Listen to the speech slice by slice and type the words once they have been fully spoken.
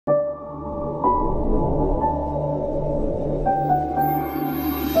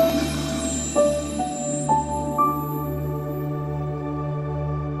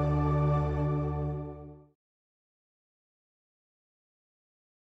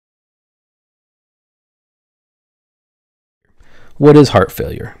What is heart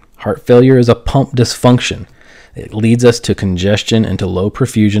failure? Heart failure is a pump dysfunction. It leads us to congestion and to low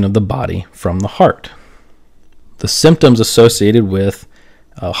perfusion of the body from the heart. The symptoms associated with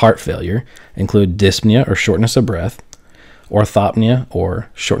heart failure include dyspnea or shortness of breath, orthopnea or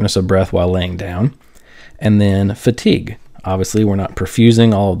shortness of breath while laying down, and then fatigue. Obviously, we're not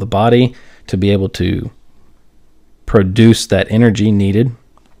perfusing all of the body to be able to produce that energy needed,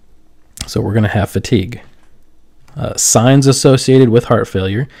 so we're going to have fatigue. Signs associated with heart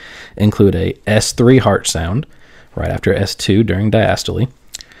failure include a S3 heart sound right after S2 during diastole,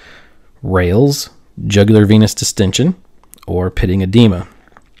 rales, jugular venous distension, or pitting edema.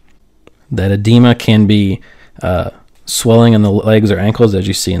 That edema can be swelling in the legs or ankles, as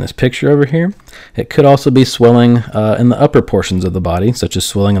you see in this picture over here. It could also be swelling in the upper portions of the body, such as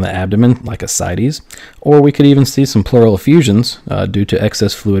swelling in the abdomen, like ascites, or we could even see some pleural effusions due to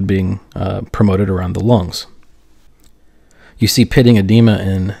excess fluid being promoted around the lungs. You see pitting edema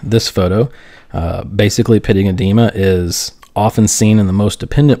in this photo. Basically, pitting edema is often seen in the most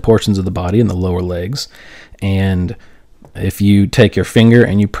dependent portions of the body, in the lower legs, and if you take your finger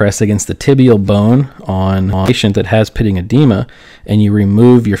and you press against the tibial bone on a patient that has pitting edema and you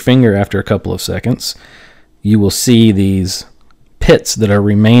remove your finger after a couple of seconds, you will see these pits that are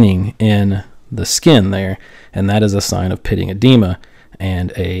remaining in the skin there, and that is a sign of pitting edema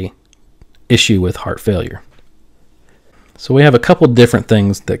and a issue with heart failure. So we have a couple different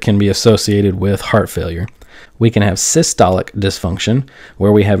things that can be associated with heart failure. We can have systolic dysfunction,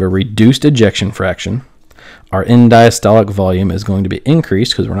 where we have a reduced ejection fraction. Our end-diastolic volume is going to be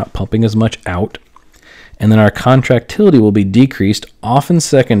increased because we're not pumping as much out. And then our contractility will be decreased, often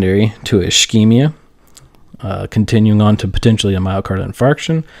secondary to ischemia, continuing on to potentially a myocardial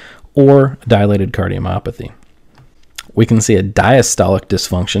infarction or dilated cardiomyopathy. We can see a diastolic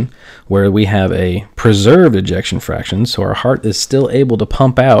dysfunction where we have a preserved ejection fraction, so our heart is still able to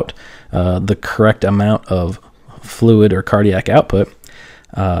pump out the correct amount of fluid or cardiac output,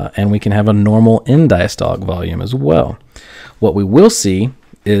 and we can have a normal end-diastolic volume as well. What we will see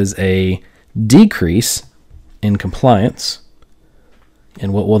is a decrease in compliance.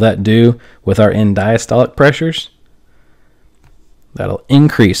 And what will that do with our end-diastolic pressures? That'll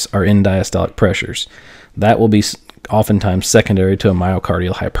increase our end-diastolic pressures. That will be oftentimes secondary to a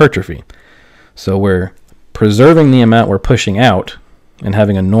myocardial hypertrophy. So we're preserving the amount we're pushing out and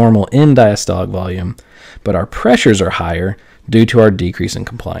having a normal end-diastolic volume, but our pressures are higher due to our decrease in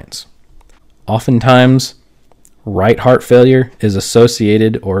compliance. Oftentimes, right heart failure is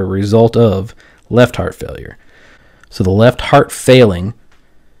associated or a result of left heart failure. So the left heart failing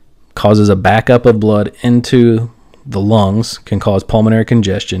causes a backup of blood into the lungs, can cause pulmonary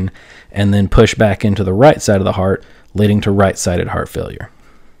congestion, and then push back into the right side of the heart, leading to right-sided heart failure.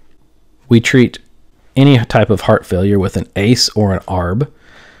 We treat any type of heart failure with an ACE or an ARB,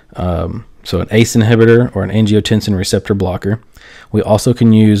 so an ACE inhibitor or an angiotensin receptor blocker. We also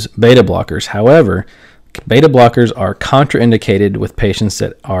can use beta blockers. However, beta blockers are contraindicated with patients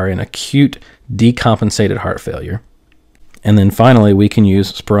that are in acute decompensated heart failure. And then finally, we can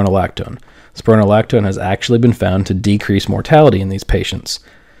use spironolactone. Spironolactone has actually been found to decrease mortality in these patients.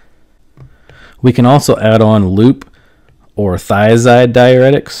 We can also add on loop or thiazide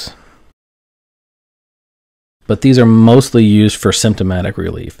diuretics, but these are mostly used for symptomatic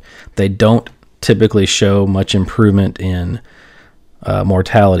relief. They don't typically show much improvement in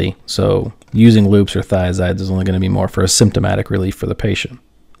mortality, so using loops or thiazides is only going to be more for a symptomatic relief for the patient.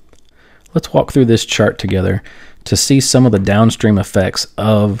 Let's walk through this chart together to see some of the downstream effects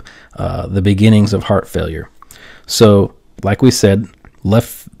of the beginnings of heart failure. So, like we said,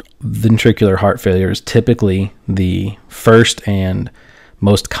 left ventricular heart failure is typically the first and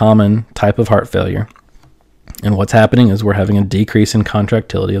most common type of heart failure. And what's happening is we're having a decrease in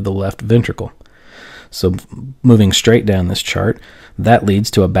contractility of the left ventricle. So moving straight down this chart, that leads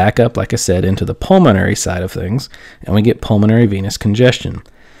to a backup, like I said, into the pulmonary side of things, and we get pulmonary venous congestion.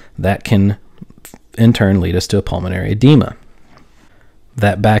 That can in turn lead us to a pulmonary edema.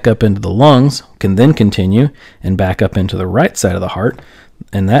 That backup into the lungs can then continue and back up into the right side of the heart,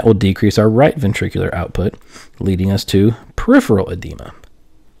 and that will decrease our right ventricular output, leading us to peripheral edema.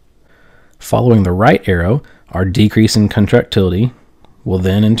 Following the right arrow, our decrease in contractility will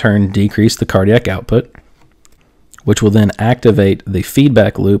then in turn decrease the cardiac output, which will then activate the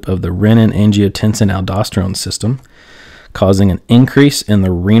feedback loop of the renin-angiotensin-aldosterone system, causing an increase in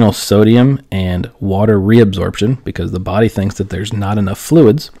the renal sodium and water reabsorption because the body thinks that there's not enough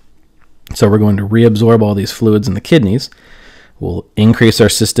fluids. So we're going to reabsorb all these fluids in the kidneys. We'll increase our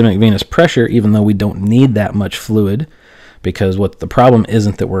systemic venous pressure even though we don't need that much fluid, because what the problem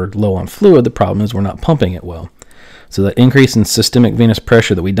isn't that we're low on fluid, the problem is we're not pumping it well. So that increase in systemic venous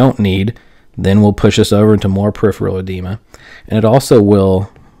pressure that we don't need then will push us over into more peripheral edema. And it also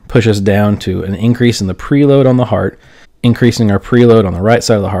will push us down to an increase in the preload on the heart. Increasing our preload on the right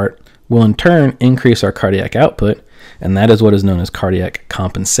side of the heart will in turn increase our cardiac output, and that is what is known as cardiac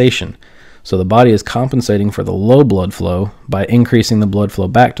compensation. So the body is compensating for the low blood flow by increasing the blood flow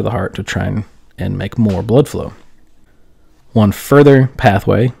back to the heart to try and make more blood flow. One further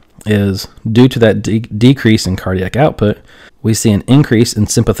pathway is due to that decrease in cardiac output, we see an increase in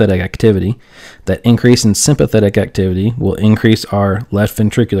sympathetic activity. That increase in sympathetic activity will increase our left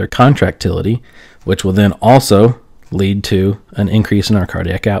ventricular contractility, which will then also lead to an increase in our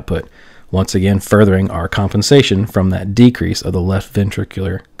cardiac output, once again furthering our compensation from that decrease of the left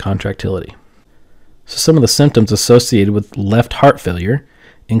ventricular contractility. So some of the symptoms associated with left heart failure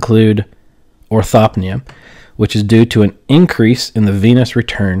include orthopnea, which is due to an increase in the venous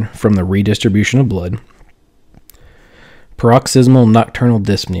return from the redistribution of blood. Paroxysmal nocturnal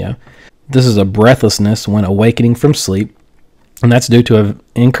dyspnea. This is a breathlessness when awakening from sleep, and that's due to an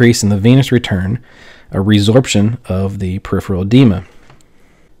increase in the venous return, a resorption of the peripheral edema.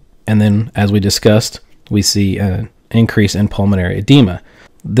 And then, as we discussed, we see an increase in pulmonary edema,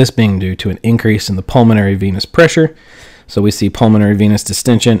 this being due to an increase in the pulmonary venous pressure. So we see pulmonary venous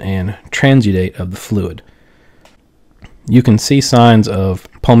distension and transudate of the fluid. You can see signs of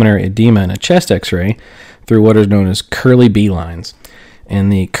pulmonary edema in a chest x-ray through what are known as curly B lines.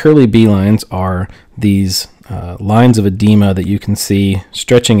 And the curly B lines are these lines of edema that you can see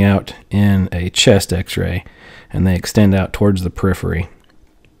stretching out in a chest x-ray, and they extend out towards the periphery,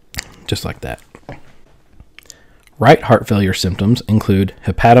 just like that. Right heart failure symptoms include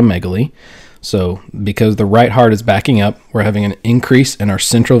hepatomegaly. So because the right heart is backing up, we're having an increase in our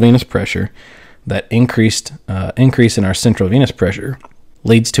central venous pressure. That increase in our central venous pressure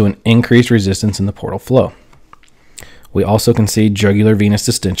leads to an increased resistance in the portal flow. We also can see jugular venous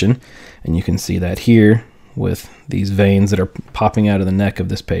distension, and you can see that here with these veins that are popping out of the neck of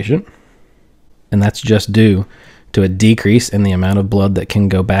this patient. And that's just due to a decrease in the amount of blood that can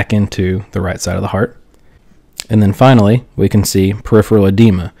go back into the right side of the heart. And then finally, we can see peripheral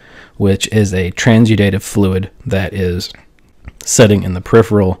edema, which is a transudative fluid that is setting in the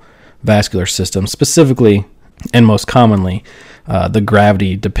peripheral vascular system, specifically and most commonly the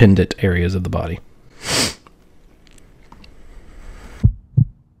gravity-dependent areas of the body.